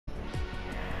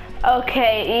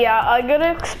Okay, yeah, I'm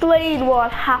gonna explain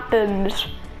what happened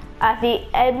at the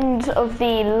end of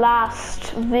the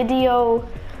last video.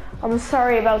 I'm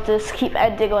sorry about this, keep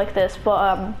ending like this,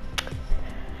 but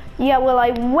yeah, well, I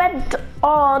went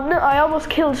on, I almost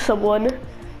killed someone.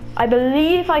 I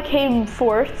believe I came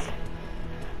fourth,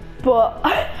 but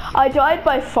I died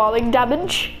by falling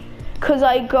damage, because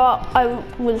I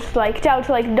was like down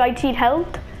to like 19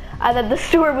 health, and then the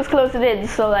storm was closing in,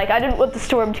 so like I didn't want the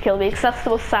storm to kill me, because that's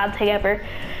the most sad thing ever.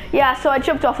 Yeah, so I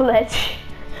jumped off a ledge,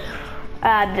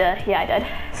 and yeah, I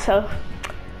died. So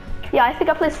yeah, I think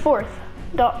I placed fourth.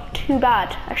 Not too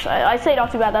bad, actually. I say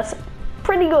not too bad, that's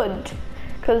pretty good,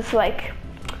 because like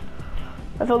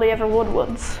I've only ever won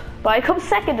once, but I come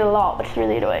second a lot, which is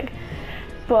really annoying.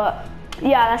 But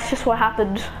yeah, that's just what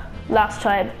happened last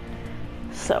time.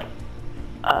 So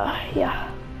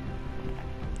yeah.